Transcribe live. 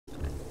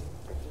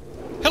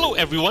Hello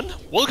everyone,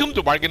 welcome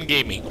to Bargain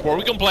Gaming, where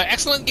we can play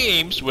excellent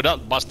games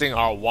without busting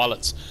our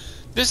wallets.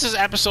 This is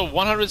episode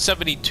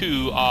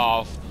 172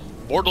 of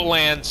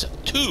Borderlands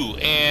 2,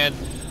 and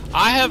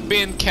I have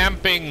been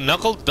camping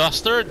Knuckle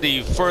Duster,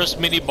 the first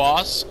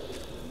mini-boss,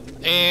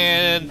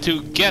 and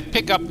to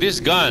pick up this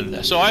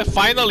gun. So I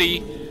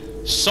finally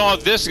saw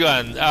this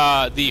gun,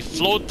 the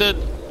floated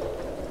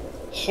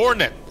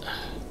Hornet.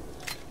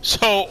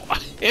 So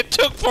it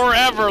took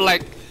forever,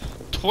 like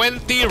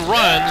 20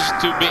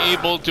 runs to be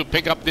able to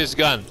pick up this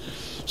gun.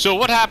 So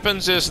what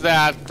happens is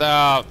that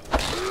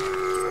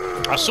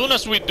as soon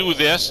as we do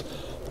this,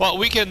 well,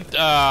 we can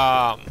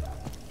okay,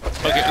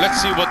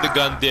 let's see what the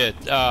gun did,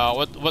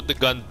 what the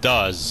gun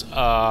does.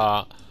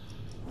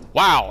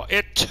 Wow,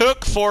 it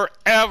took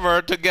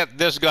forever to get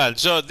this gun.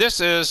 So this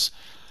is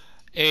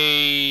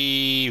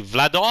a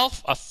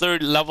Vladolf, a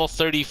level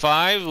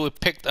 35. We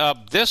picked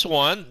up this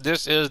one.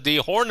 This is the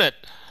Hornet,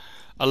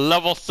 a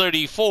level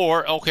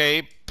 34.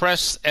 Okay,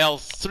 press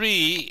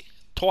L3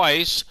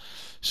 twice.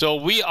 So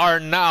we are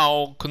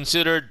now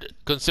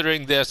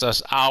considering this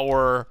as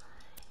our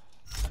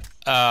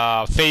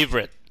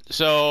favorite.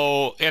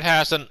 So it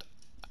has an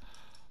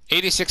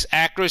 86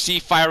 accuracy,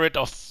 fire rate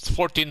of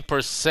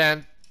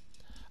 14%,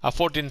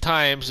 14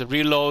 times,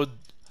 reload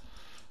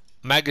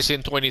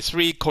magazine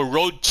 23,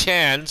 corrode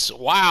chance.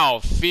 Wow,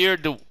 fear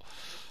to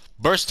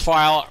burst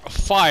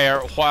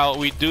fire while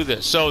we do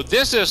this. So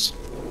this is,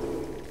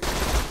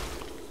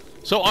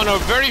 so on our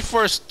very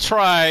first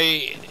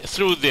try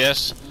through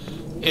this,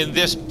 in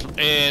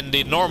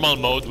the normal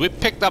mode, we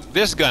picked up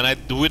this gun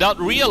without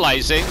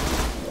realizing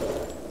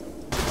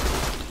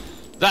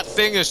that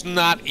thing is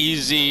not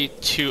easy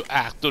to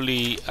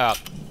actually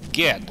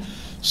get.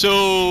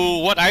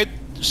 So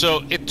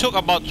so it took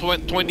about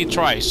 20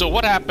 tries. So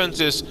what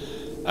happens is,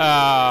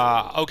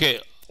 okay,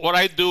 what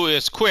I do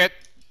is quit,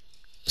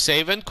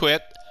 save and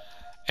quit,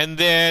 and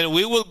then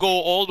we will go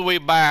all the way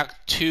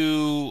back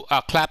to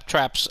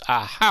Claptrap's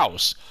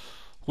house,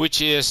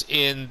 which is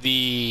in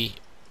the,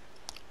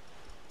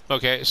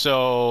 okay,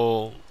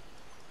 so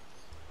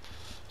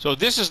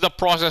this is the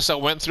process I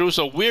went through.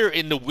 So we're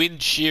in the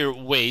Wind Shear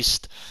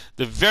Waste,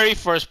 the very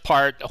first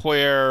part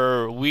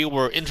where we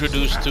were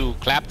introduced to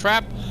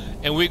Claptrap,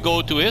 and we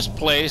go to his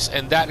place,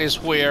 and that is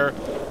where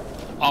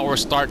our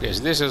start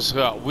is. This is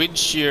Wind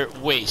Shear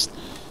Waste.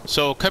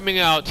 So coming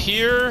out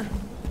here,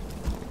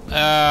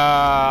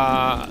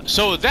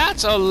 so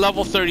that's a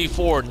level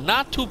 34,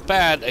 not too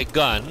bad a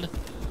gun,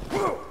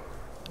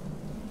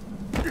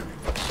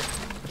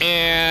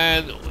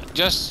 and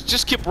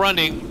just keep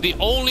running. The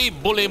only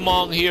bully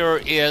mong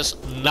here is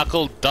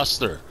Knuckle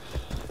Duster,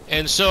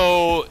 and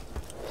so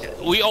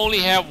we only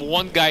have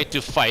one guy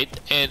to fight,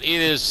 and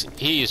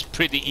he is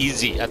pretty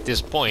easy at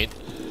this point.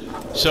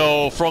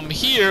 So from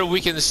here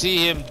we can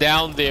see him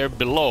down there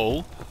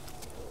below.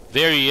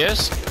 There he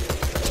is.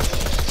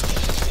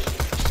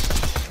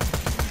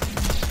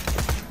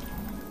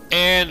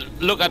 And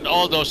look at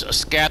all those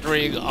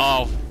scattering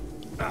of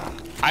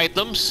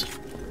items.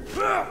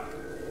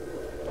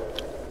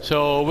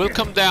 So we'll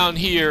come down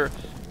here.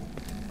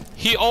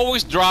 He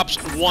always drops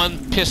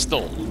one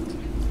pistol,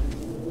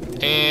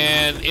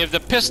 and if the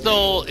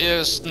pistol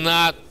is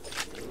not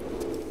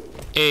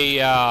a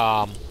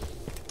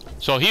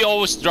so he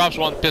always drops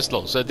one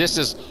pistol. So this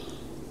is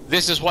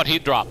what he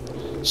dropped.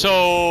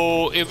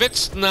 So if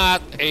it's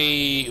not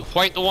a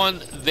white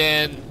one,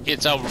 then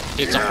it's a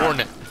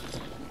Hornet.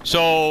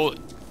 So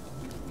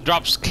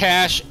drops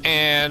cash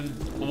and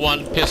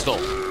one pistol.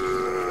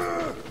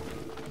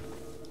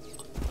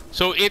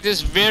 So it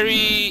is very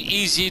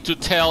easy to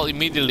tell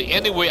immediately.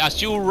 Anyway,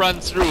 as we run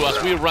through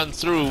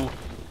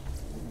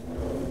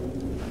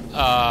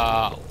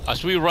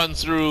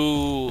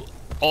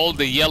all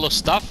the yellow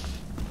stuff,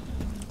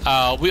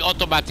 we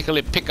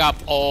automatically pick up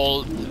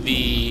all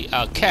the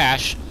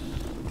cash,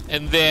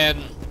 and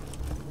then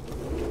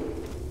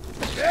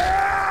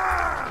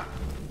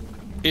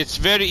it's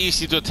very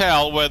easy to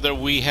tell whether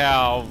we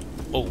have,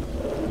 oh,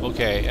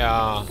 okay,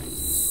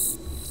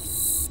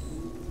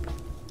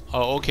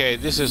 oh, okay,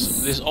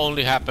 this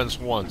only happens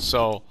once.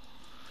 So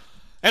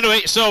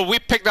anyway, so we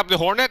picked up the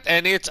Hornet,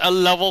 and it's a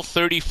level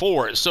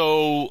 34,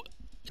 so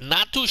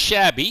not too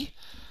shabby,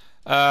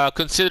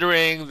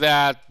 considering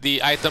that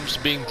the items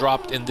being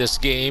dropped in this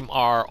game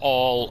are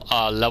all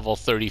level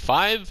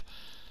 35.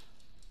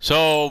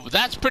 So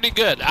that's pretty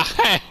good.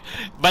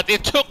 But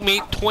it took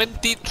me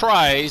 20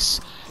 tries,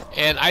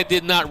 and I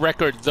did not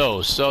record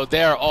those, so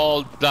they're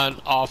all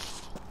done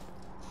off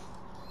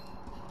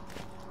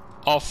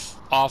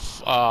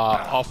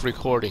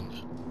recording.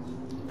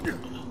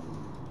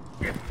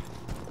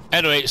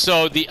 Anyway,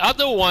 so the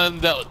other one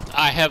that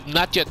I have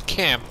not yet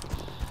camped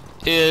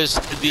is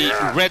the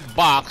red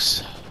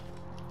box,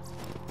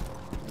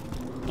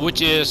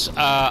 which is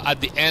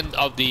at the end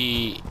of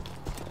the,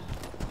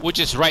 which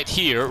is right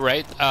here,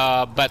 right?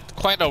 But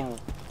quite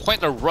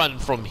a run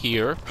from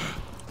here.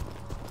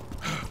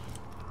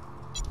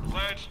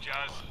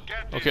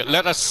 Okay,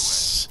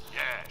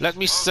 let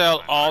me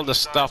sell all the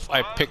stuff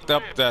I picked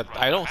up that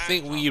I don't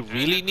think we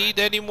really need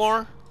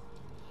anymore.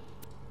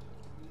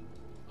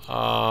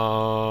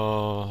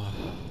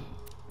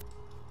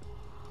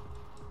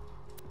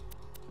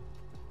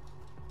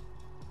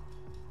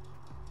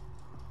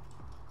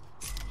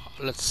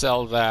 Let's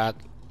sell that.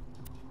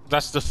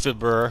 That's the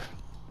fibber.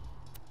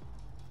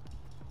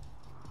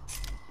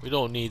 We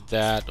don't need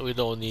that. We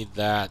don't need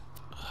that.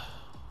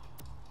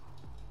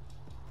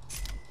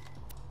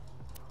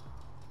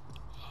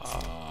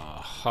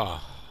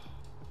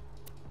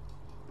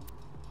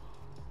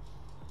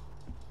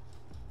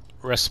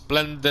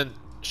 Resplendent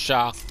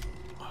shock.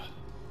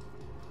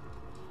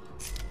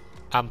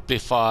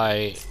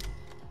 Amplify.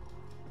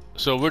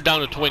 So we're down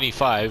to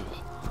 25.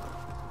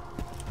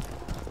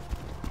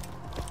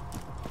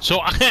 So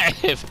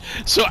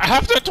so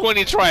after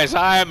 20 tries,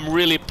 I am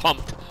really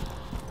pumped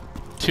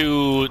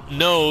to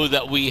know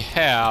that we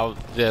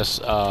have this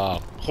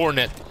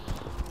Hornet.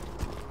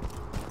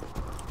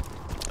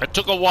 It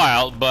took a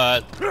while,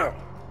 but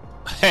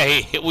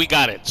hey, we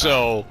got it.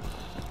 So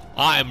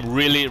I am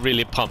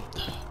really pumped.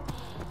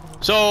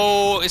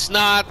 So it's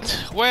not,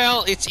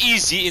 well, it's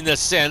easy in the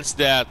sense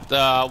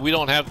that we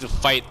don't have to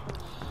fight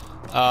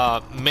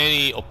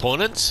many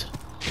opponents.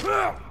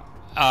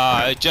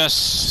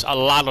 Just a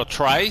lot of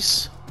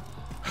tries.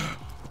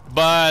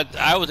 But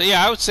I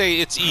would say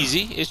it's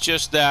easy. It's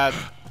just that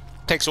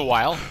it takes a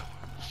while.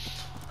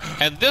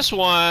 And this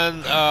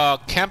one,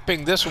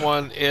 camping this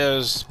one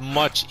is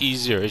much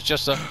easier. It's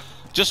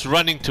just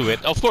running to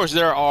it. Of course,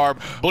 there are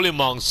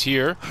bullymongs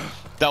here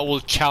that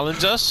will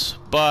challenge us,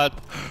 but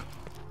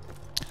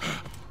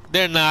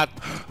they're not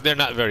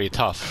very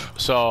tough.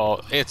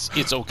 So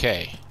it's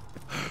okay.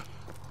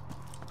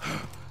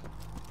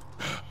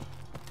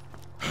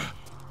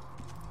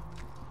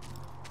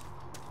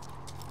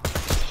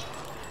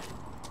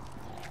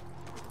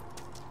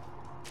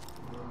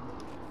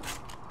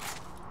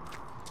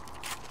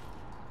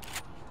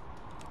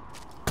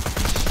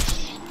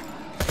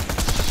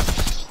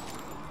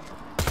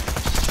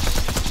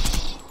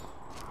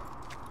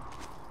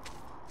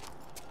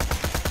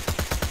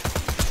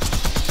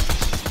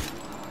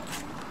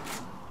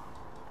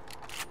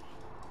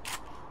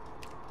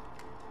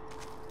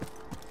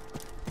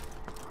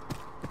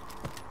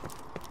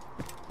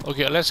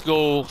 Okay, let's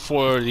go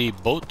for the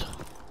boat.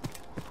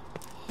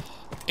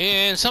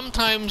 And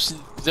sometimes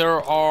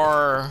there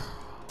are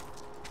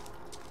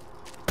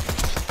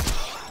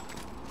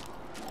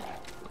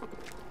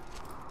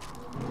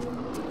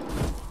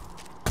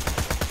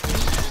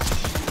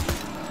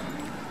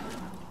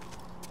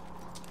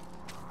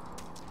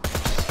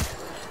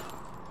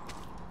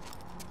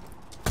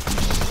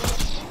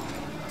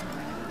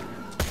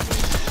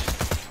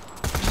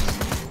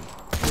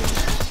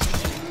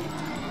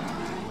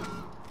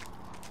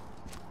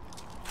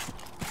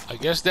I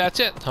guess that's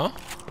it, huh?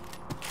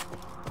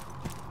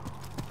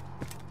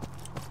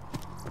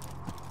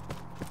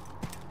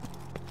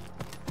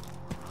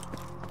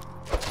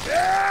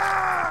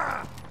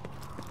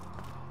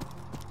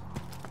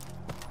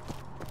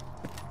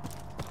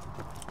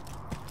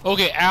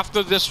 Okay,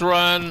 after this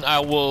run, I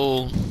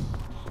will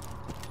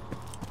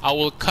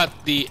cut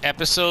the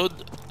episode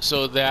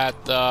so that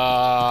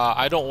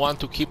I don't want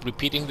to keep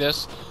repeating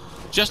this.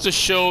 Just to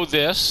show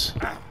this,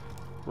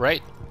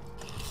 right?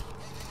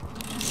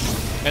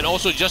 And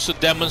also just to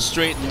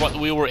demonstrate what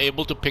we were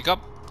able to pick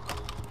up.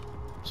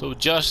 So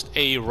just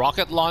a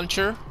rocket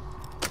launcher,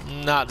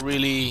 not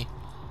really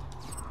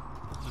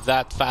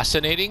that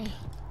fascinating.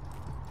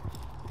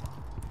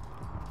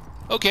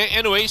 Okay,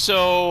 anyway,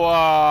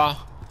 so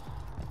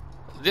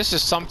this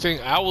is something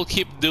I will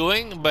keep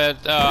doing,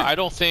 but I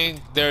don't think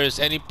there is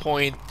any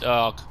point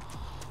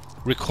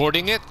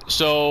recording it.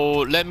 So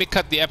let me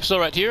cut the episode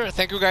right here.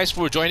 Thank you guys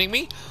for joining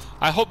me.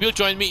 I hope you'll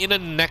join me in the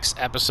next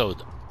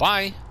episode.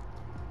 Bye.